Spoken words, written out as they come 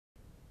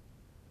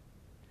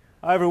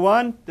Hi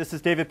everyone, this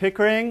is David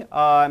Pickering.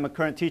 I'm a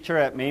current teacher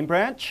at Main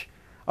Branch.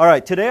 All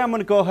right, today I'm going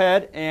to go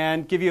ahead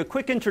and give you a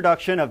quick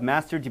introduction of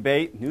Master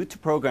Debate, new to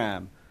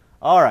program.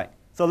 All right,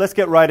 so let's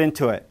get right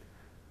into it.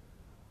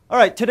 All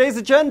right, today's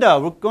agenda,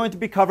 we're going to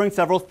be covering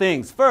several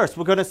things. First,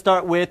 we're going to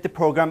start with the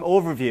program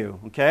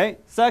overview, okay?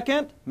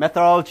 Second,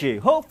 methodology.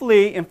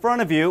 Hopefully, in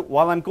front of you,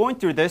 while I'm going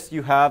through this,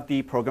 you have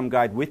the program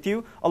guide with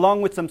you,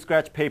 along with some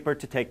scratch paper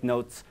to take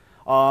notes.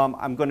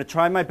 I'm going to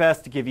try my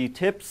best to give you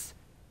tips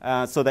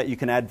so that you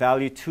can add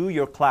value to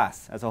your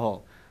class as a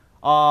whole.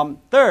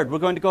 Third, we're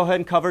going to go ahead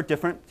and cover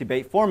different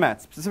debate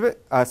formats.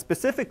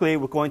 Specifically,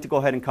 we're going to go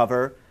ahead and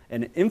cover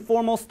an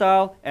informal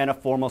style and a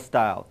formal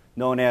style,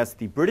 known as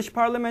the British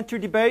parliamentary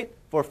debate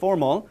for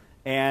formal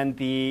and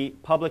the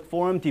public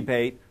forum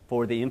debate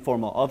for the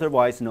informal,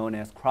 otherwise known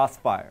as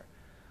crossfire.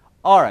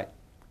 All right,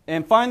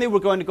 and finally, we're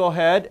going to go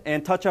ahead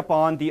and touch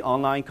upon the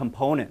online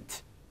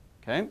component.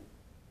 Okay,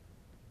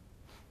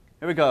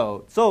 here we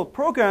go. So,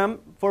 program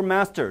for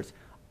masters.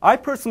 I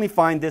personally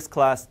find this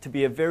class to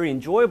be a very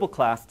enjoyable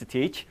class to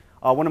teach,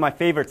 one of my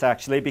favorites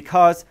actually,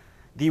 because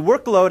the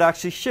workload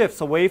actually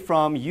shifts away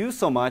from you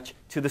so much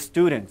to the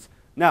students.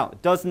 Now,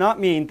 it does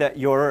not mean that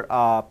your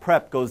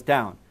prep goes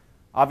down.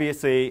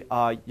 Obviously,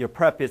 your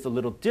prep is a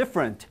little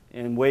different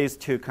in ways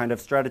to kind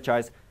of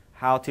strategize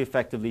how to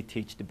effectively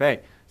teach debate.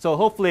 So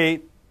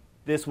hopefully,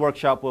 this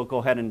workshop will go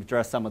ahead and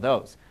address some of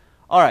those.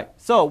 All right,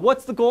 so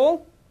what's the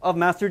goal of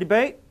Master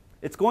Debate?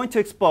 It's going to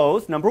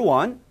expose, number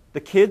one, the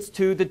kids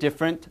to the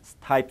different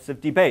types of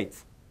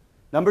debates.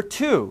 Number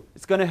two,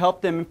 it's going to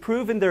help them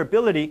improve in their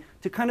ability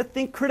to kind of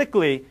think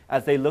critically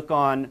as they look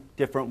on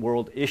different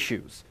world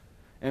issues.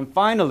 And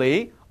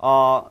finally,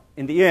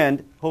 in the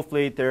end,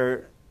 hopefully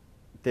their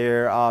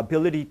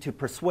ability to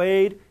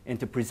persuade and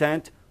to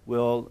present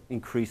will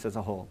increase as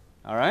a whole.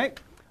 All right?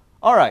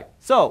 All right,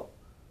 so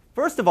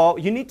first of all,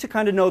 you need to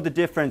kind of know the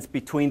difference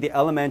between the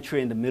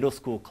elementary and the middle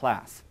school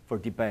class for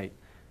debate.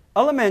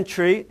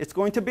 Elementary, it's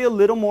going to be a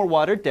little more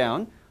watered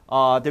down.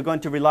 They're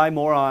going to rely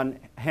more on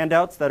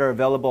handouts that are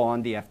available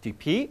on the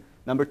FTP.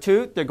 Number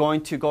two, they're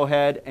going to go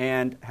ahead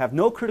and have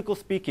no critical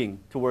speaking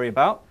to worry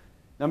about.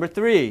 Number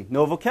three,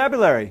 no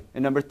vocabulary.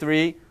 And number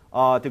three,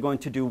 they're going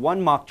to do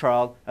one mock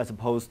trial as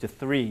opposed to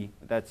three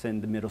that's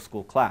in the middle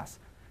school class.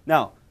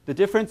 Now, the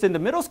difference in the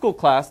middle school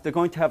class, they're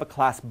going to have a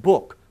class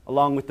book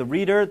along with the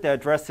reader that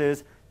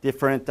addresses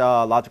different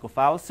logical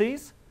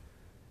fallacies.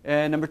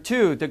 And number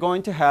two, they're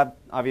going to have,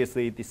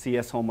 obviously, the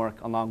CS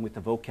homework along with the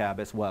vocab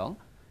as well.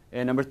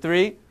 And number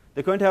three,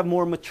 they're going to have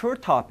more mature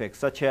topics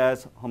such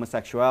as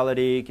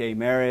homosexuality, gay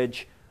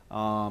marriage,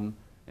 and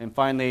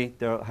finally,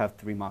 they'll have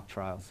 3 mock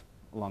trials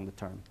along the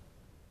term.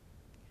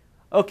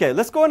 Okay,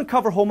 let's go ahead and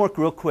cover homework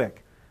real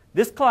quick.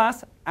 This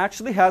class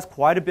actually has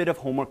quite a bit of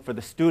homework for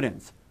the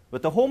students,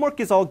 but the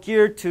homework is all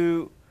geared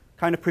to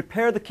kind of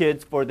prepare the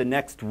kids for the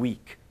next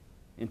week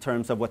in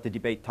terms of what the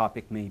debate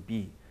topic may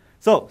be.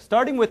 So,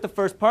 starting with the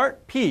first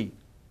part, P,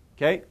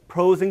 okay,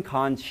 pros and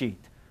cons sheet.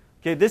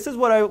 Okay, this is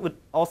what I would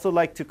also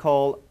like to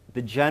call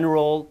the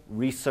general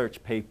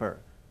research paper.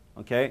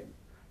 Okay,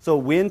 so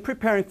when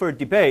preparing for a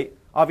debate,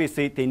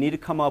 obviously they need to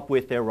come up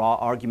with their raw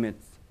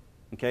arguments.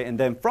 Okay, and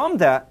then from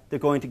that, they're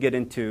going to get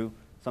into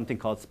something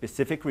called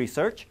specific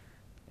research,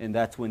 and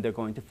that's when they're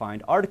going to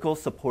find articles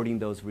supporting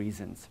those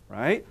reasons,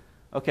 right?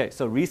 Okay,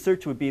 so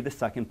research would be the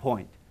second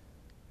point.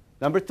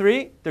 Number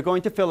three, they're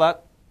going to fill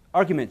out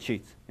argument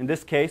sheets. In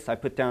this case, I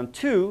put down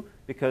 2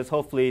 because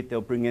hopefully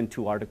they'll bring in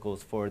 2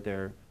 articles for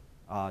their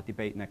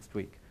debate next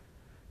week.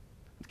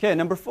 Okay,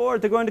 number 4,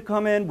 they're going to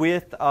come in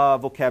with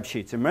vocab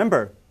sheets. And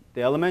remember,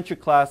 the elementary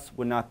class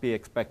would not be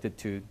expected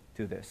to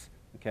do this,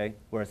 okay?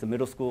 Whereas the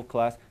middle school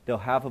class, they'll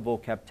have a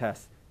vocab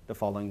test the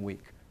following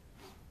week.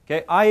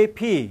 Okay,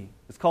 IAP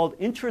is called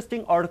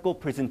Interesting Article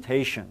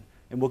Presentation.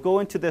 And we'll go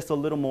into this a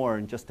little more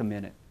in just a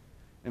minute.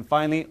 And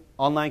finally,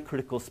 online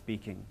critical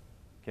speaking,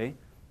 okay?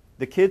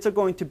 The kids are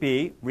going to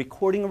be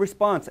recording a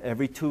response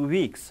every 2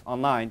 weeks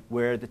online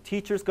where the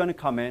teacher's going to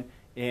come in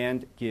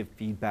and give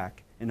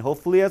feedback. And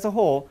hopefully, as a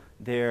whole,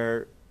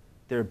 their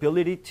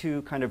ability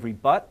to kind of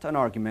rebut an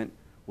argument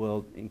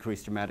will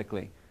increase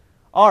dramatically.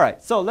 All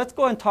right, so let's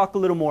go and talk a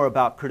little more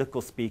about critical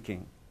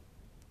speaking.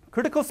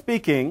 Critical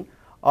speaking,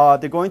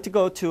 they're going to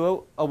go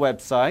to a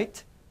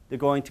website. They're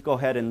going to go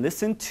ahead and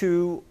listen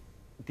to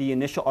the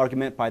initial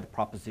argument by the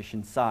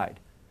proposition side.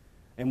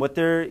 And what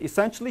they're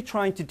essentially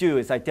trying to do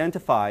is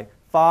identify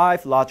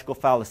 5 logical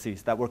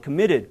fallacies that were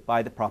committed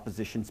by the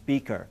proposition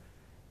speaker.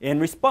 In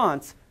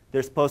response,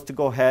 they're supposed to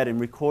go ahead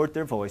and record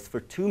their voice for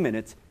 2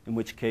 minutes, in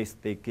which case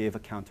they give a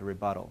counter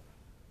rebuttal.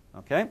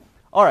 Okay?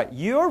 All right,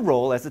 your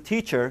role as a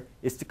teacher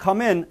is to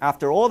come in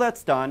after all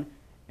that's done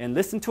and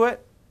listen to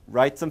it,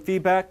 write some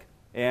feedback,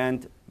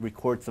 and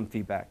record some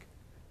feedback.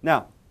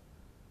 Now,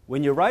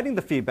 when you're writing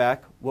the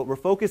feedback, what we're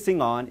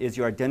focusing on is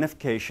your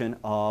identification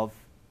of,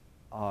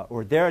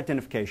 or their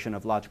identification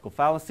of logical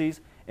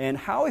fallacies and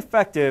how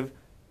effective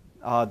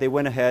they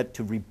went ahead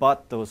to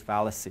rebut those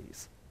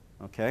fallacies.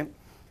 Okay?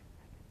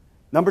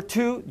 Number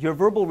 2, your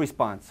verbal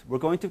response. We're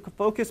going to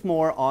focus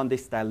more on the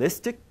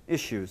stylistic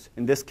issues,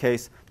 in this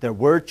case, their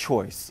word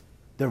choice.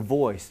 their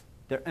voice,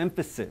 their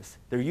emphasis,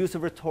 their use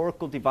of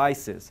rhetorical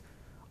devices.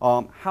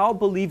 How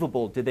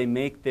believable did they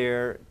make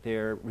their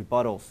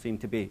rebuttals seem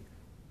to be?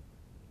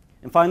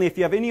 And finally, if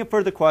you have any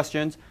further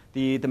questions,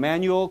 the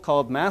manual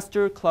called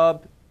Master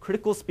Club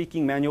Critical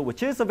Speaking Manual,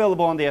 which is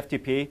available on the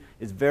FTP,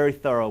 is very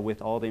thorough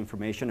with all the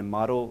information and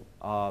model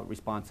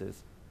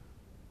responses.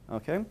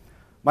 Okay?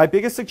 My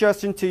biggest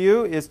suggestion to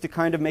you is to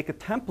kind of make a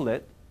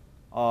template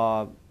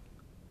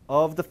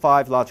of the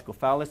 5 logical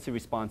fallacy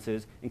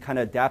responses and kind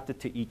of adapt it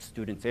to each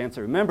student's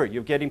answer. Remember,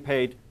 you're getting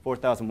paid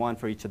 4,001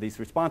 for each of these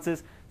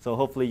responses, so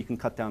hopefully you can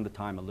cut down the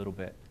time a little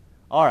bit.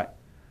 All right,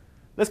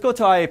 let's go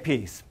to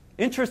IAPs.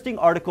 Interesting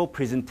article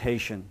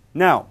presentation.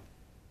 Now,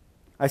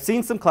 I've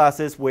seen some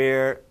classes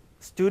where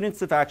students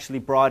have actually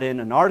brought in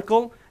an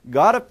article,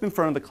 got up in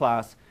front of the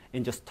class,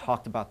 and just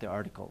talked about the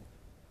article.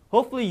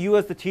 Hopefully you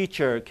as the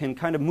teacher can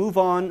kind of move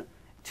on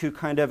to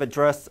kind of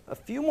address a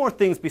few more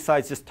things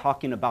besides just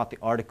talking about the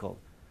article.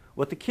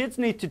 What the kids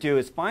need to do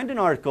is find an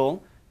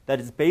article that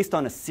is based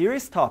on a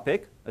serious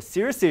topic, a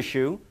serious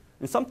issue,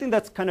 and something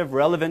that's kind of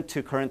relevant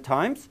to current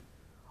times.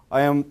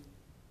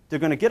 They're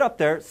going to get up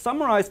there,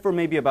 summarize for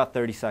maybe about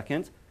 30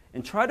 seconds,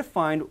 and try to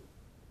find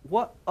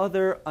what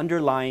other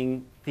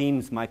underlying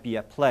themes might be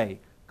at play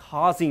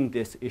causing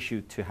this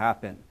issue to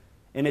happen.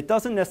 And it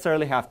doesn't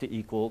necessarily have to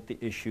equal the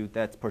issue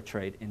that's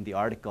portrayed in the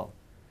article.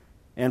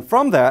 And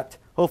from that,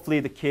 hopefully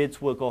the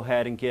kids will go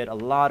ahead and get a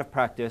lot of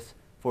practice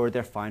for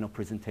their final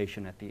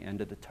presentation at the end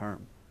of the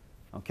term.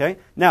 Okay?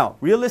 Now,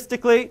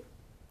 realistically,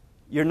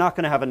 you're not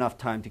going to have enough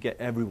time to get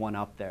everyone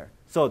up there.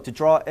 So to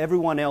draw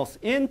everyone else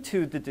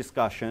into the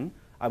discussion,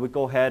 I would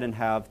go ahead and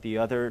have the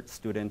other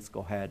students go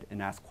ahead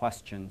and ask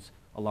questions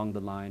along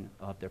the line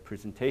of their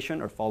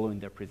presentation or following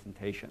their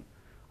presentation.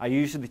 I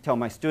usually tell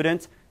my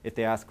students, if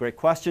they ask great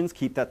questions,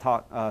 keep that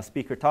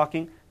speaker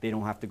talking. They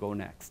don't have to go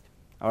next.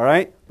 All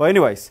right? But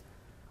anyways,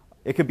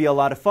 it could be a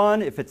lot of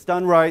fun if it's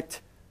done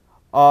right.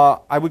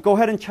 I would go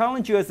ahead and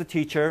challenge you as a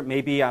teacher,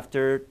 maybe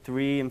after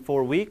 3 and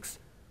 4 weeks,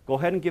 go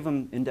ahead and give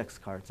them index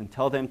cards and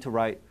tell them to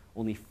write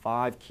only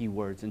 5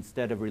 keywords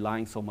instead of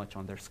relying so much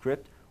on their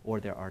script or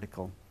their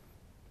article.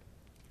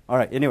 All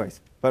right,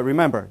 anyways, but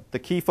remember, the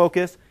key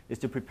focus is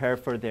to prepare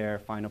for their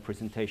final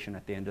presentation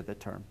at the end of the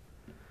term.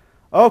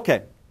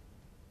 Okay,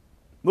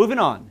 moving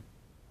on,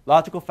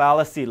 logical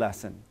fallacy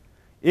lesson.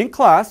 In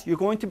class, you're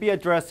going to be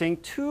addressing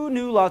 2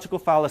 new logical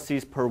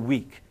fallacies per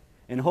week.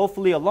 And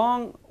hopefully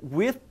along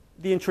with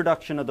the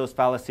introduction of those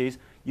fallacies,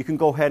 you can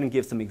go ahead and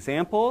give some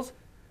examples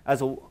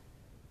as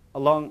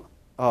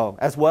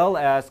well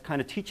as kind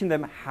of teaching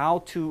them how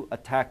to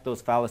attack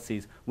those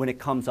fallacies when it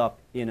comes up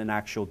in an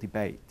actual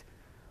debate.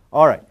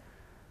 All right.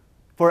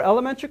 For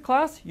elementary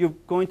class, you're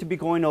going to be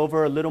going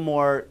over a little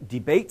more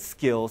debate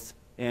skills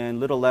and a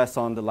little less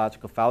on the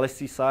logical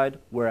fallacy side,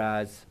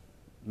 whereas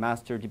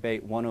Master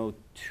Debate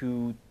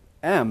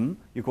 102M,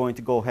 you're going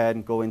to go ahead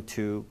and go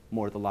into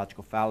more of the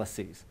logical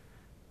fallacies.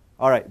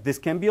 All right, this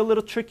can be a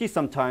little tricky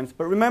sometimes,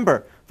 but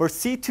remember, for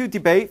C2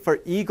 debate, for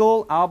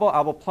Eagle,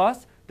 Albo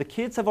Plus, the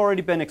kids have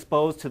already been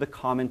exposed to the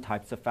common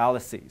types of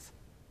fallacies.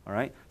 All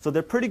right, so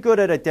they're pretty good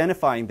at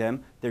identifying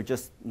them. They're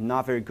just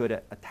not very good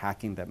at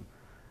attacking them.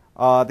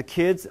 The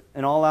kids,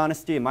 in all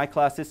honesty, in my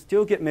classes,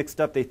 still get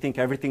mixed up. They think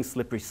everything's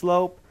slippery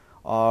slope,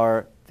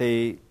 or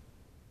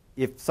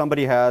if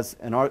somebody has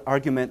an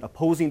argument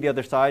opposing the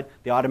other side,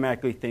 they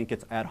automatically think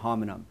it's ad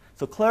hominem.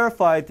 So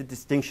clarify the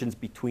distinctions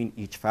between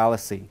each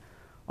fallacy.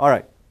 All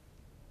right.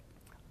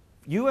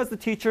 You as the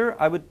teacher,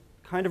 I would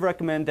kind of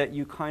recommend that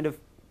you kind of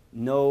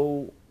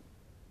know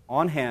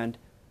on hand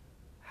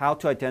how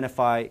to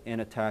identify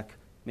and attack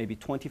maybe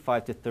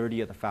 25 to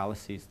 30 of the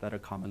fallacies that are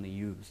commonly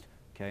used.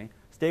 Okay?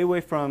 Stay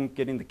away from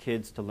getting the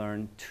kids to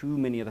learn too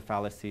many of the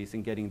fallacies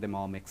and getting them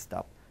all mixed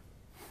up.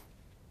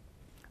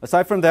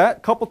 Aside from that, a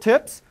couple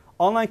tips.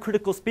 Online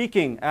critical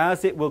speaking,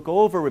 as it will go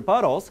over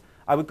rebuttals,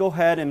 I would go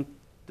ahead and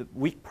the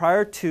week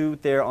prior to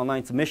their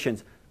online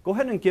submissions, go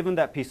ahead and give them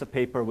that piece of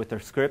paper with their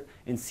script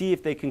and see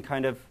if they can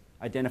kind of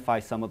identify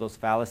some of those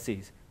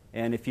fallacies.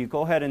 And if you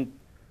go ahead and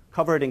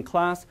cover it in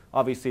class,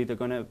 obviously they're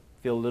going to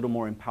feel a little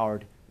more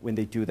empowered when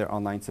they do their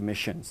online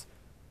submissions.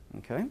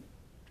 Okay?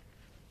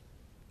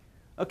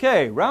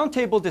 Okay,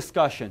 roundtable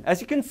discussion.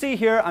 As you can see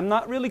here, I'm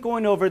not really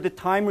going over the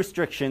time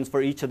restrictions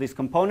for each of these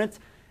components,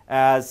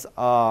 as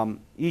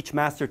each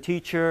master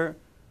teacher,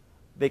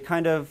 they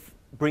kind of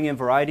bring in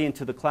variety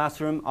into the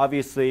classroom.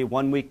 Obviously,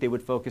 one week they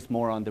would focus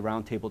more on the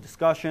roundtable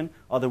discussion.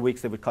 Other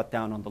weeks they would cut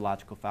down on the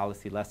logical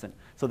fallacy lesson.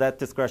 So that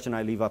discretion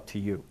I leave up to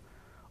you.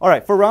 All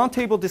right, for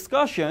roundtable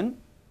discussion,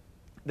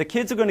 the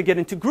kids are going to get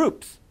into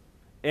groups.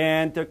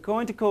 And they're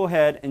going to go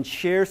ahead and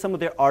share some of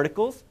their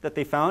articles that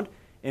they found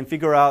and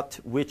figure out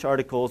which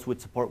articles would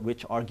support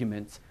which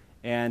arguments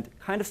and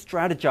kind of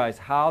strategize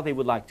how they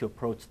would like to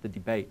approach the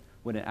debate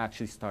when it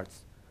actually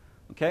starts.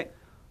 Okay?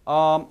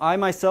 I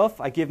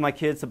myself, I give my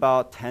kids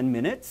about 10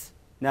 minutes.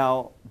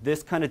 Now,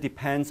 this kind of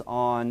depends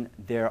on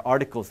their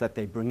articles that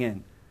they bring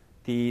in.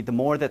 The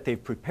more that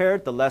they've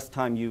prepared, the less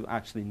time you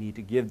actually need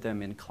to give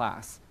them in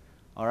class.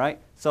 All right?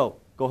 So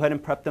go ahead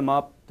and prep them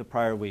up the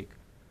prior week.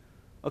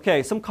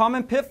 Okay, some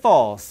common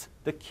pitfalls.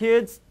 The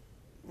kids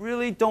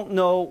really don't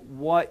know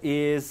what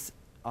is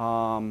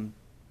an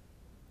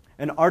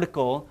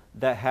article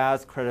that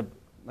has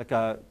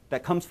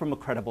that comes from a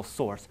credible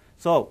source.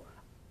 So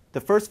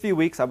the first few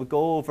weeks I would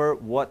go over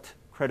what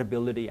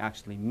credibility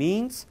actually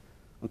means,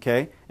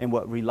 okay, and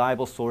what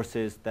reliable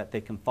sources that they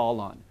can fall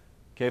on.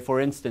 Okay,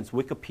 for instance,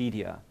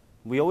 Wikipedia.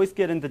 We always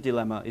get in the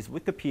dilemma, is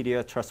Wikipedia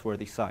a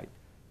trustworthy site?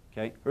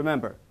 Okay,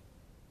 remember,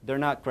 they're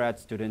not grad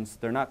students,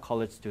 they're not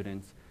college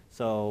students,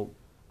 so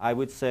I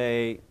would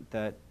say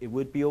that it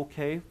would be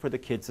okay for the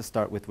kids to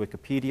start with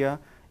Wikipedia,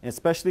 and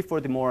especially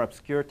for the more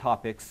obscure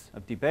topics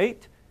of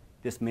debate,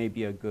 this may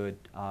be a good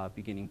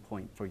beginning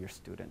point for your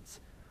students.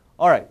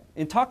 All right,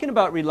 in talking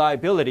about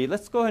reliability,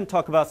 let's go ahead and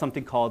talk about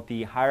something called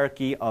the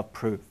hierarchy of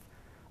proof.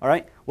 All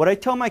right, what I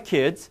tell my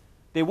kids,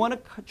 they want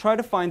to try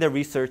to find their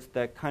research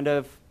that kind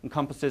of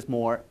encompasses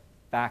more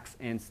facts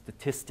and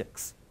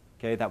statistics.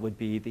 Okay, that would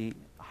be the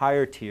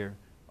higher tier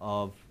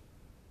of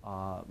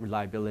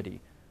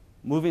reliability.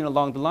 Moving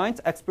along the lines,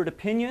 expert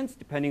opinions,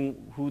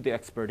 depending who the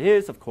expert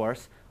is, of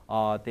course,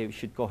 they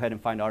should go ahead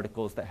and find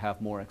articles that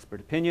have more expert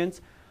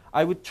opinions.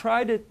 I would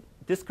try to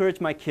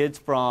discourage my kids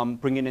from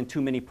bringing in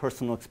too many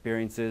personal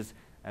experiences,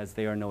 as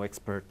they are no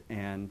expert,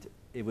 and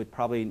it would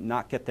probably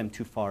not get them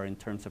too far in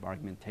terms of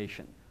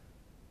argumentation.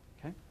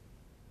 Okay?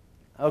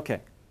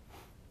 Okay.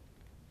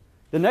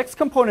 The next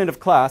component of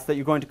class that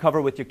you're going to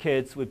cover with your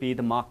kids would be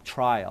the mock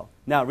trial.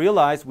 Now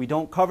realize we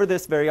don't cover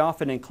this very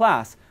often in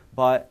class,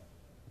 but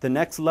the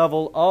next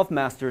level of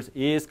masters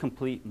is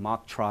complete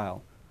mock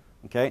trial.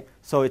 Okay?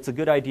 So it's a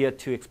good idea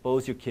to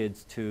expose your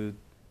kids to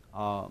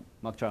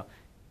mock trial.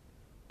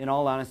 In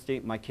all honesty,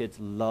 my kids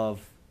love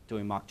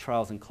doing mock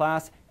trials in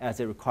class as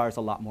it requires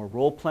a lot more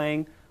role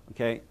playing.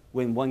 Okay?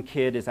 When one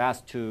kid is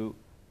asked to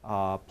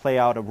play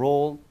out a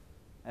role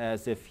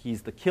as if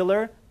he's the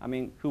killer, I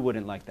mean, who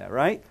wouldn't like that,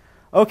 right?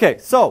 Okay,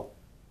 so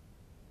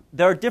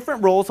there are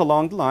different roles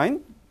along the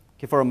line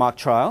for a mock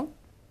trial.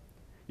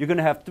 You're going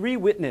to have 3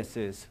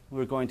 witnesses who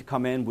are going to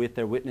come in with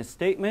their witness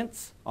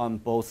statements on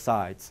both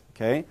sides,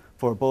 okay,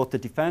 for both the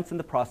defense and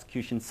the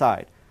prosecution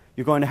side.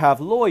 You're going to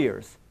have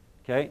lawyers,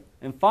 okay,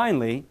 and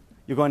finally,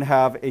 you're going to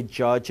have a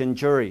judge and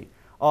jury.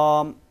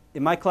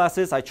 In my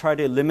classes, I try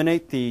to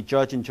eliminate the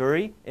judge and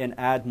jury and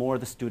add more of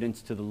the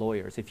students to the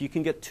lawyers. If you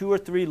can get 2 or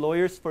 3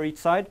 lawyers for each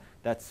side,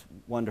 that's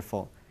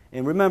wonderful.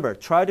 And remember,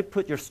 try to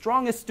put your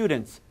strongest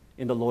students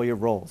in the lawyer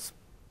roles.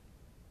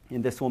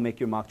 And this will make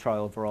your mock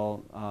trial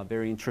overall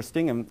very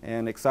interesting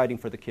and exciting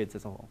for the kids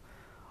as a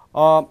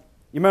whole.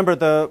 Remember,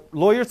 the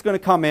lawyer's going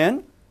to come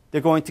in.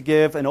 They're going to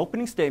give an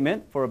opening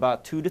statement for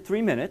about 2 to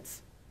 3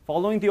 minutes.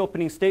 Following the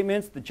opening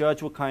statements, the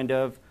judge will kind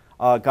of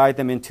guide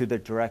them into the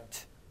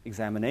direct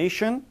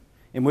examination,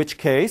 in which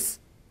case,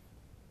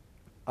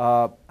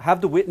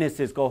 have the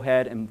witnesses go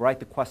ahead and write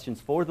the questions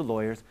for the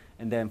lawyers,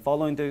 and then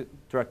following the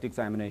direct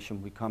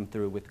examination, we come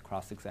through with the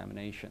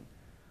cross-examination.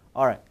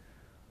 All right.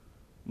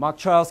 Mock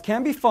trials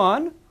can be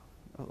fun.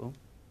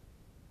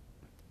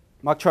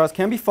 Mock trials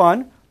can be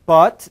fun,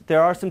 but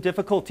there are some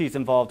difficulties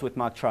involved with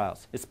mock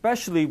trials,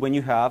 especially when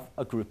you have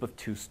a group of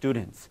 2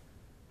 students.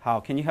 How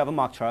can you have a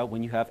mock trial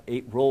when you have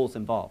 8 roles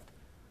involved?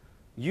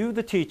 You,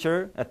 the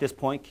teacher, at this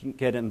point can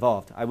get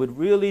involved. I would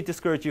really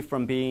discourage you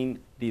from being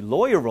the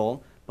lawyer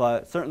role,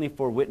 but certainly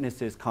for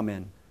witnesses come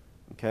in.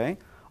 Okay?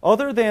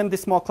 Other than the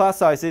small class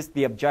sizes,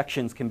 the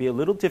objections can be a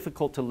little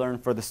difficult to learn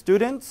for the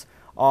students.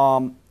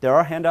 There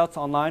are handouts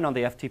online on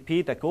the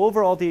FTP that go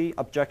over all the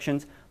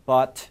objections,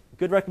 but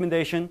good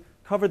recommendation,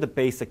 cover the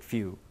basic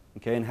few,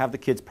 okay, and have the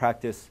kids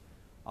practice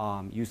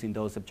using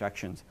those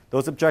objections.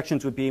 Those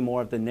objections would be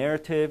more of the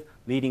narrative,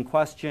 leading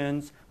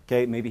questions,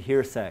 okay, maybe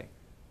hearsay.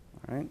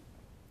 All right?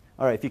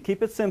 All right, if you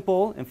keep it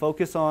simple and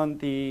focus on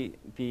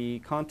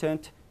the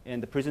content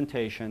and the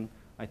presentation,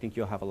 I think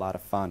you'll have a lot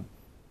of fun.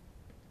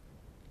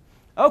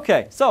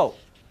 Okay, so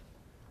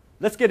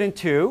let's get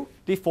into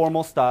the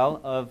formal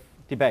style of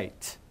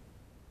debate.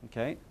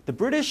 Okay, the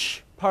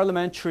British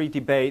parliamentary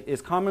debate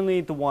is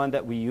commonly the one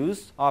that we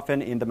use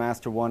often in the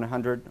Master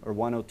 100 or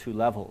 102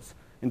 levels.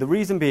 And the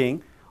reason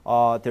being,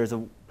 there's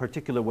a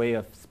particular way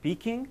of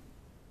speaking,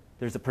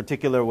 there's a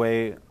particular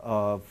way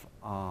of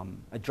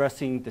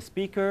addressing the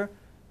speaker,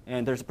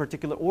 and there's a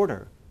particular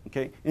order.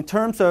 Okay, in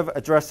terms of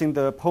addressing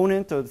the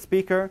opponent or the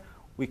speaker,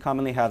 we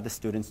commonly have the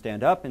students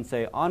stand up and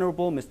say,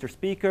 "Honorable Mr.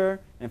 Speaker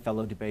and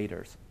fellow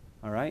debaters."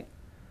 All right?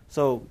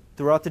 So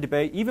throughout the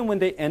debate, even when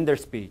they end their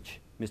speech,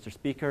 "Mr.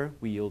 Speaker,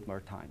 we yield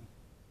our time."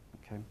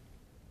 Okay?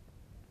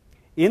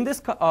 In this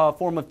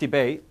form of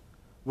debate,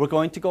 we're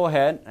going to go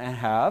ahead and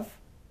have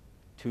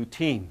 2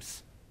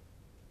 teams.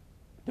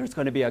 There's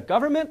going to be a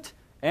government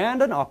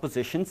and an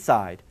opposition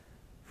side.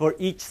 For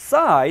each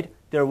side,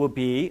 there will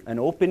be an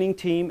opening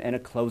team and a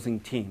closing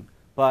team.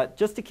 But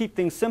just to keep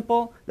things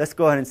simple, let's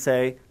go ahead and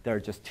say there are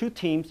just 2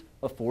 teams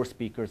of 4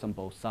 speakers on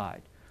both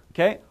sides.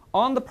 Okay?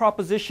 On the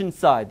proposition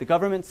side, the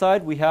government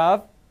side, we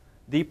have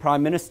the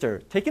Prime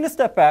Minister. Taking a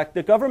step back,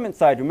 the government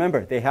side,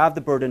 remember, they have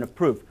the burden of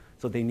proof,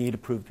 so they need to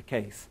prove the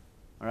case.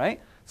 All right?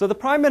 So the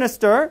Prime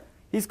Minister,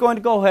 he's going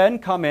to go ahead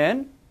and come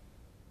in,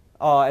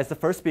 as the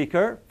first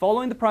speaker.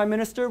 Following the Prime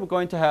Minister, we're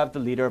going to have the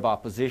Leader of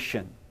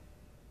Opposition.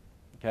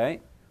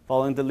 Okay?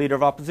 Following the Leader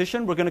of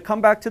Opposition, we're going to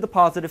come back to the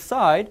positive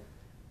side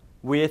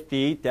with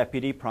the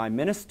Deputy Prime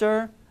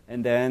Minister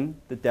and then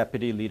the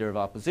Deputy Leader of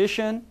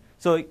Opposition.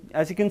 So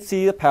as you can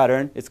see the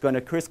pattern, it's going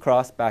to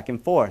crisscross back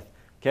and forth.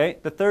 Okay?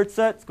 The third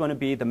set is going to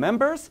be the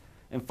members.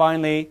 And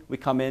finally, we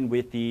come in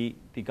with the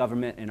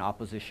government and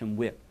opposition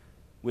whip,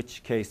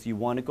 which case you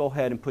want to go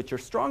ahead and put your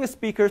strongest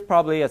speakers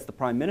probably as the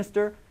Prime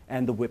Minister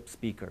and the whip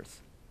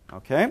speakers.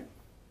 Okay?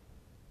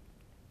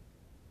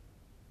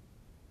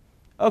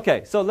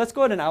 Okay, so let's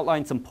go ahead and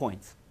outline some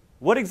points.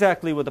 What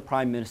exactly would the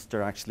Prime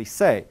Minister actually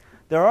say?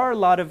 There are a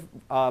lot of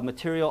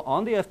material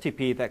on the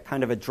FTP that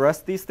kind of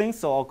address these things,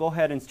 so I'll go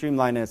ahead and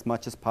streamline it as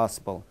much as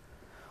possible.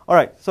 All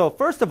right, so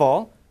first of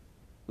all,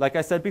 like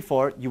I said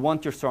before, you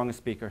want your strongest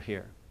speaker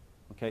here.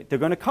 Okay? They're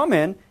going to come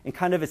in and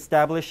kind of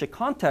establish a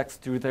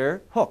context through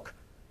their hook.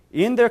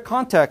 In their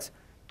context,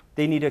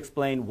 they need to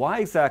explain why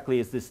exactly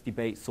is this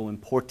debate so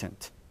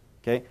important.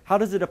 Okay? How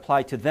does it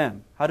apply to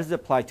them? How does it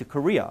apply to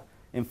Korea?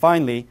 And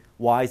finally,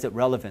 why is it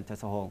relevant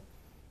as a whole?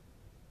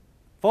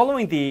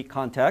 Following the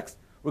context,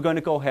 we're going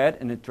to go ahead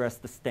and address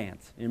the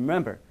stance. And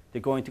remember,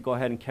 they're going to go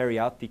ahead and carry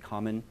out the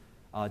common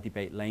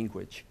debate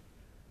language.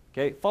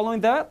 Okay?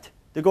 Following that,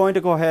 they're going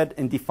to go ahead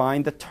and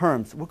define the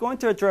terms. We're going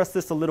to address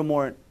this a little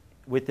more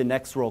with the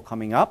next role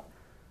coming up.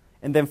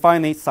 And then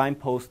finally,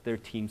 signpost their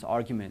team's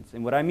arguments.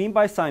 And what I mean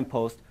by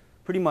signpost,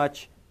 pretty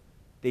much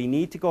they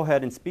need to go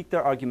ahead and speak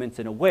their arguments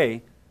in a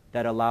way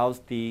that allows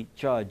the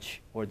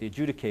judge or the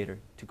adjudicator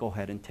to go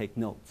ahead and take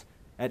notes.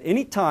 At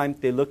any time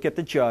they look at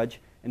the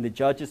judge and the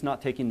judge is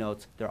not taking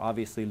notes, they're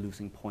obviously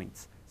losing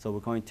points. So we're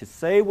going to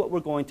say what we're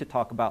going to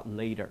talk about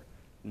later.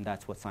 And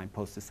that's what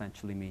signpost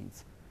essentially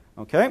means.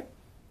 Okay?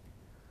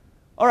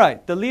 All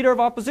right, the Leader of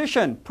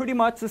Opposition, pretty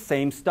much the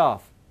same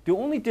stuff. The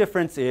only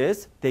difference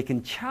is they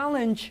can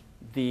challenge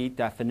the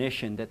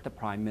definition that the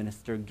Prime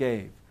Minister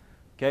gave.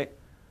 Okay?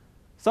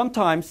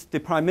 Sometimes the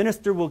Prime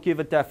Minister will give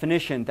a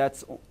definition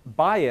that's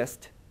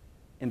biased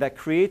and that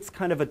creates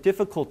kind of a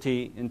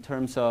difficulty in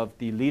terms of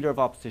the Leader of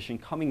Opposition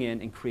coming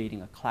in and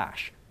creating a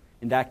clash.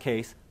 In that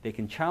case, they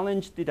can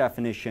challenge the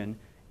definition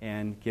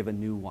and give a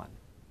new one.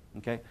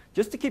 Okay?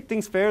 Just to keep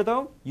things fair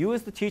though, you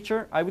as the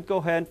teacher, I would go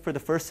ahead for the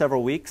first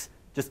several weeks,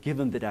 just give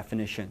them the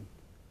definition.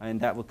 And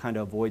that will kind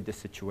of avoid the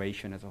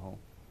situation as a whole.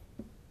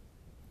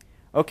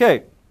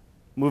 Okay,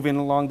 moving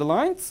along the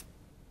lines.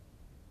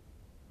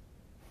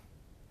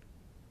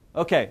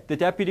 Okay, the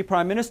Deputy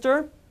Prime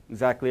Minister,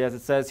 exactly as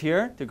it says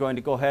here, they're going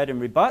to go ahead and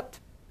rebut,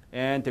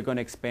 and they're going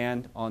to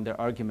expand on their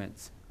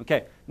arguments.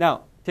 Okay,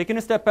 now, taking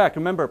a step back,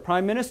 remember,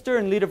 Prime Minister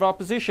and Leader of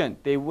Opposition,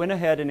 they went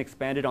ahead and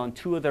expanded on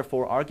 2 of their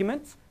 4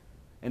 arguments,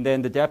 and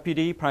then the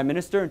Deputy Prime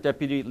Minister and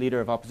Deputy Leader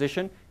of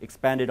Opposition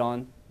expanded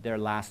on their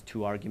last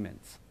 2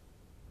 arguments.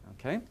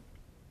 Okay?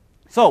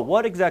 So,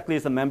 what exactly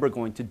is the member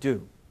going to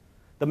do?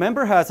 The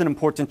member has an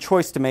important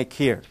choice to make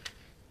here.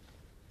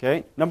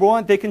 Okay? Number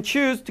 1, they can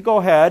choose to go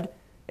ahead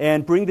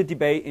and bring the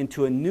debate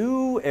into a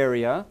new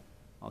area,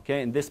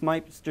 okay, and this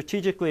might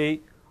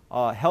strategically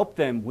help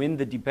them win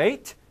the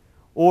debate,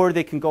 or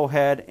they can go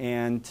ahead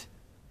and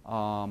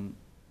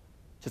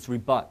just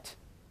rebut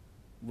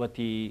what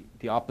the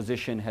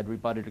opposition had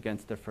rebutted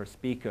against their first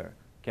speaker.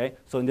 Okay?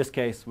 So in this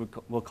case,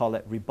 we'll call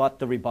it rebut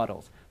the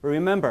rebuttals. But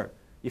remember,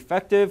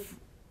 effective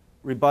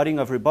rebutting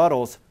of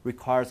rebuttals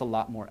requires a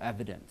lot more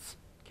evidence,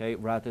 okay,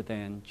 rather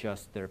than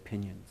just their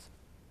opinions.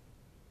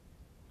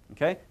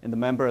 Okay? And the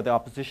member of the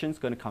opposition is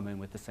going to come in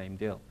with the same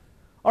deal.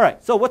 All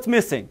right, so what's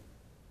missing?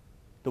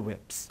 The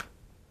whips.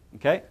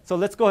 Okay? So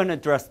let's go ahead and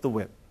address the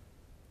whip.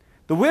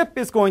 The whip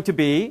is going to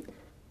be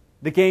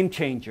the game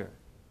changer.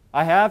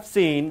 I have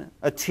seen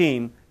a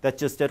team that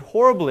just did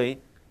horribly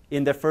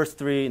in their first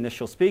 3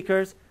 initial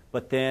speakers,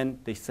 but then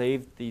they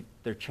saved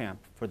their champ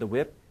for the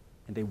whip,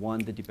 and they won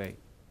the debate.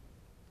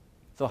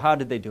 So how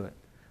did they do it?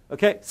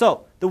 Okay,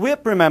 so the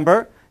whip,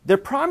 remember, their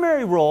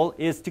primary role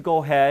is to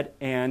go ahead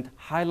and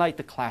highlight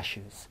the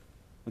clashes.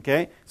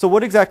 Okay? So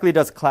what exactly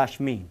does clash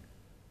mean?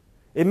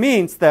 It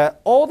means that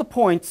all the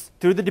points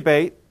through the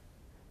debate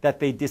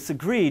that they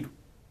disagreed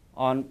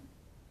on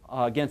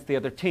against the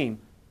other team,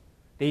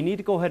 they need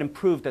to go ahead and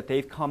prove that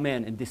they've come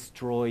in and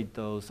destroyed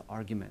those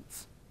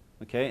arguments.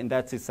 Okay? And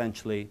that's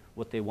essentially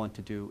what they want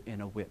to do in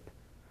a whip.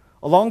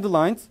 Along the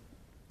lines,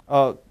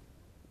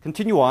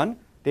 continue on,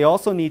 they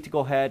also need to go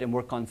ahead and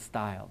work on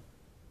style.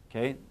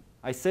 Okay?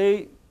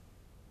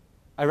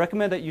 I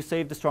recommend that you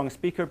save the strongest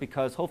speaker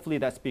because hopefully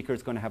that speaker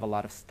is going to have a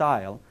lot of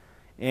style.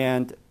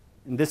 And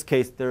in this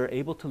case, they're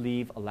able to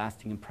leave a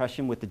lasting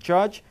impression with the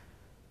judge.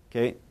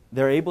 Okay?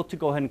 They're able to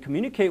go ahead and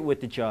communicate with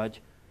the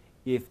judge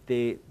if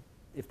the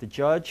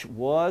judge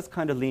was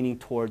kind of leaning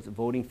towards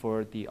voting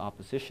for the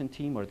opposition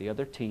team or the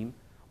other team,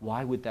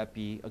 why would that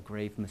be a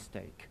grave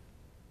mistake?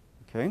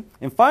 Okay?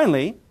 And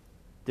finally,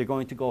 they're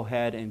going to go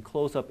ahead and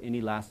close up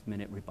any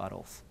last-minute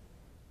rebuttals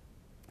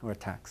or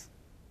attacks.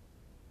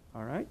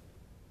 All right?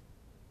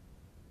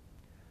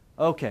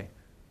 Okay.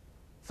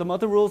 Some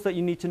other rules that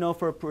you need to know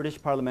for a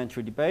British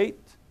parliamentary debate.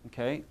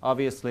 Okay?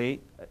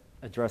 Obviously,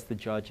 address the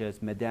judge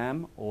as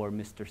Madame or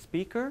Mr.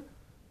 Speaker.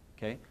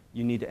 Okay?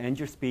 You need to end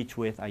your speech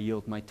with, I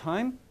yield my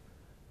time.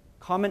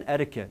 Common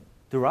etiquette.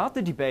 Throughout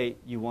the debate,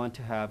 you want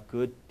to have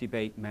good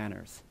debate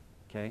manners.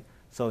 Okay?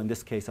 So in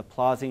this case,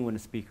 applauding when a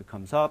speaker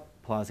comes up,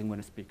 applauding when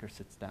a speaker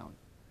sits down.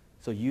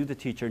 So you, the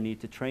teacher, need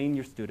to train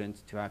your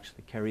students to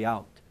actually carry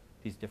out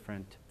these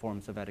different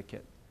forms of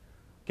etiquette.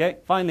 Okay?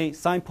 Finally,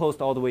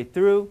 signpost all the way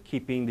through,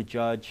 keeping the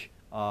judge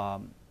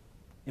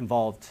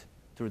involved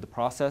through the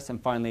process.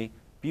 And finally,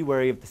 be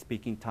wary of the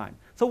speaking time.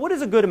 So what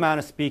is a good amount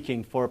of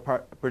speaking for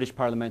a British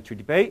parliamentary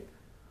debate?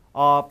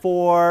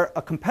 For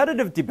a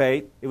competitive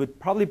debate, it would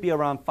probably be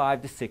around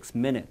 5 to 6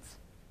 minutes.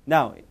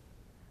 Now,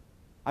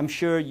 I'm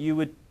sure you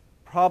would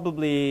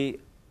probably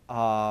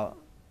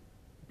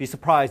be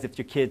surprised if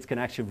your kids can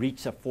actually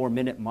reach a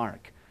 4-minute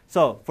mark.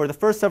 So for the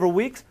first several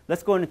weeks,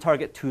 let's go ahead and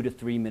target 2 to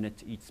 3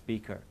 minutes each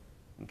speaker.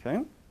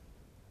 Okay?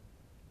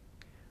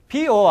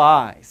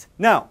 POIs.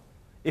 Now,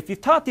 if you've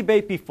taught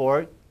debate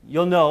before,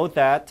 you'll know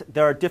that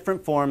there are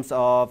different forms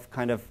of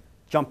kind of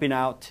jumping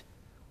out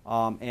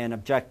and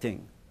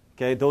objecting.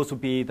 Okay, those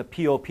would be the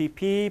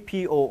POPP,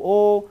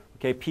 POO,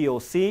 okay,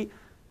 POC.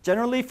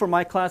 Generally, for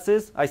my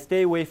classes, I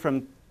stay away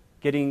from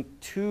getting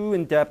too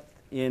in-depth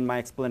in my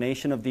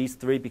explanation of these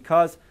three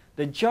because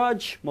the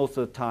judge, most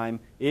of the time,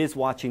 is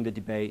watching the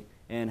debate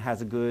and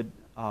has a good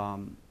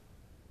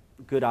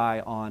eye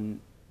on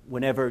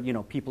whenever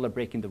people are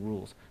breaking the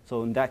rules.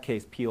 So in that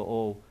case,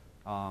 POO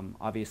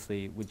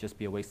obviously would just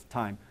be a waste of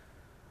time.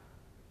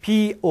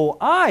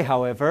 POI,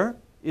 however,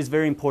 is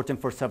very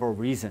important for several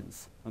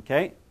reasons.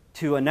 Okay?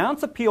 To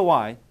announce a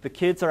POI, the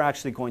kids are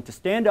actually going to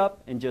stand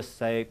up and just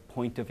say,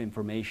 point of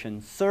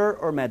information, sir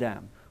or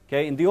madam.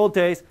 Okay? In the old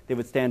days, they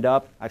would stand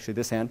up, actually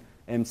this hand,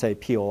 and say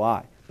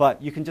POI.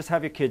 But you can just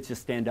have your kids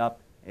just stand up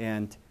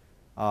and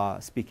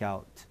speak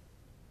out.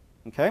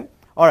 Okay?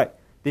 All right.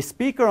 The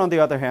speaker, on the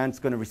other hand, is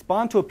going to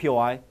respond to a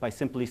POI by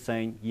simply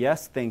saying,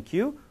 yes, thank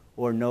you,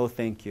 or no,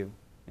 thank you.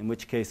 In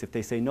which case, if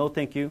they say no,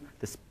 thank you,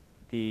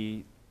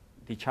 the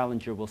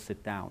challenger will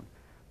sit down.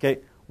 Okay?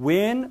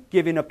 When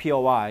giving a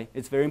POI,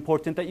 it's very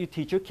important that you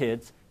teach your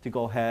kids to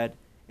go ahead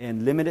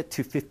and limit it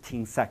to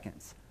 15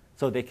 seconds.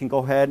 So they can go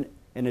ahead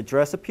and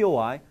address a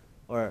POI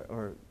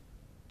or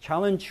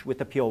challenge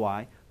with a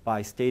POI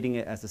by stating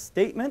it as a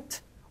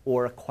statement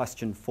or a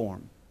question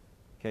form.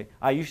 Okay?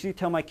 I usually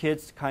tell my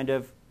kids to kind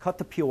of cut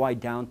the POI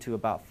down to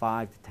about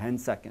 5 to 10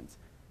 seconds.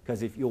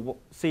 Because if you'll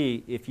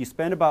see, if you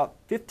spend about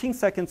 15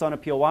 seconds on a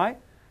POI,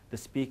 the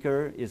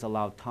speaker is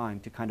allowed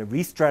time to kind of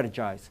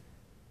re-strategize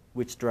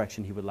which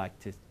direction he would like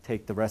to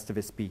take the rest of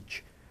his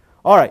speech.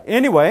 All right,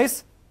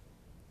 anyways,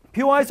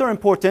 POIs are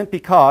important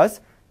because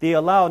they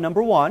allow,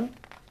 number one,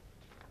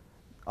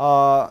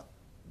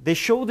 they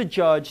show the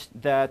judge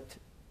that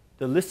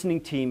the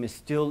listening team is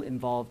still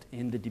involved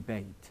in the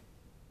debate.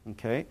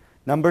 Okay?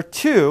 Number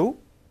two,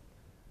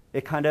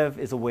 it kind of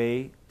is a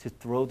way to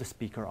throw the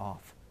speaker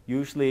off.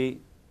 Usually,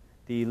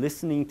 the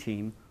listening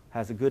team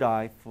has a good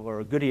eye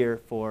for a good ear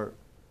for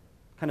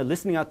kind of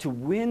listening out to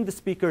when the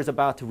speaker is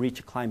about to reach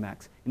a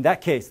climax. In that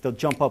case, they'll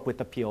jump up with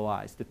the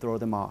POIs to throw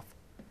them off.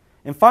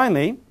 And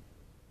finally,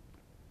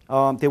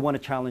 they want to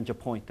challenge a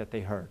point that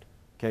they heard.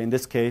 Okay, in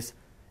this case,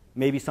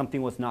 maybe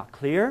something was not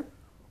clear,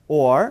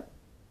 or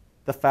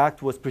the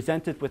fact was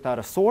presented without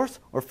a source,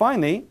 or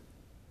finally,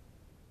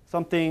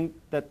 something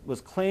that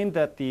was claimed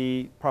that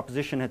the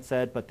proposition had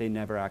said, but they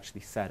never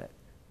actually said it.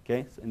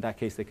 Okay, so in that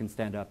case, they can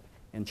stand up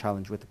and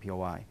challenge with the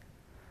POI.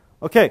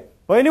 Okay,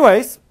 well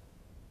anyways,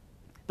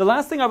 the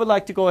last thing I would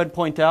like to go ahead and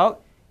point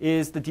out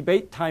is the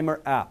debate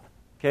timer app.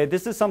 Okay,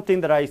 this is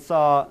something that I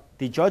saw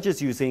the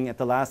judges using at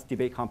the last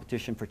debate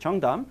competition for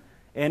Chungdahm,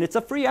 and it's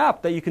a free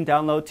app that you can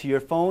download to your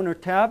phone or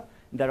tab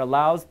that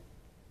allows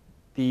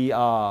the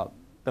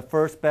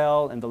first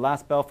bell and the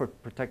last bell for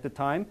protected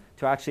time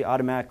to actually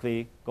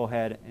automatically go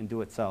ahead and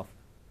do itself.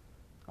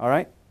 All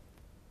right?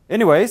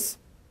 Anyways,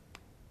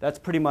 that's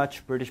pretty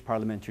much British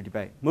parliamentary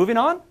debate. Moving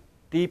on,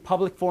 the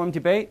public forum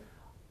debate.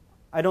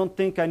 I don't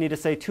think I need to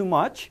say too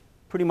much.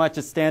 Pretty much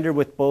it's standard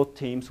with both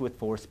teams with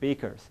 4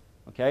 speakers.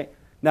 Okay?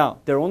 Now,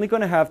 they're only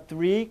going to have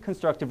 3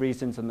 constructive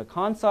reasons on the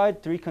con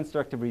side, 3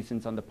 constructive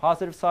reasons on the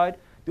positive side.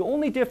 The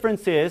only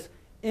difference is,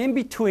 in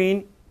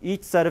between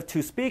each set of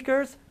 2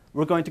 speakers,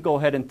 we're going to go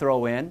ahead and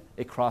throw in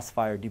a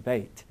crossfire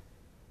debate.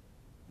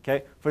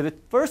 Okay? For the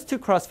first 2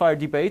 crossfire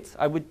debates,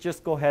 I would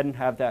just go ahead and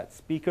have that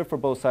speaker for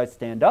both sides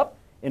stand up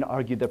and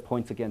argue their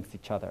points against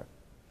each other.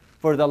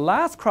 For the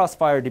last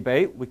crossfire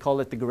debate, we call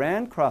it the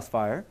grand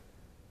crossfire.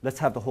 Let's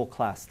have the whole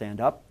class stand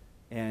up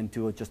and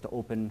do just an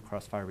open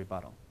crossfire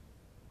rebuttal.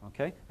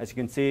 Okay? As you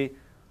can see,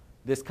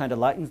 this kind of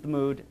lightens the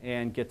mood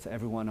and gets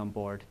everyone on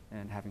board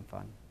and having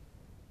fun.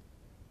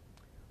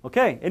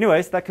 Okay,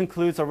 anyways, that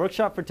concludes our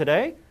workshop for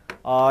today.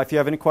 If you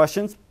have any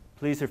questions,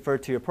 please refer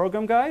to your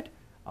program guide.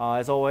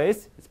 As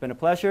always, it's been a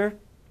pleasure.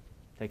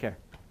 Take care.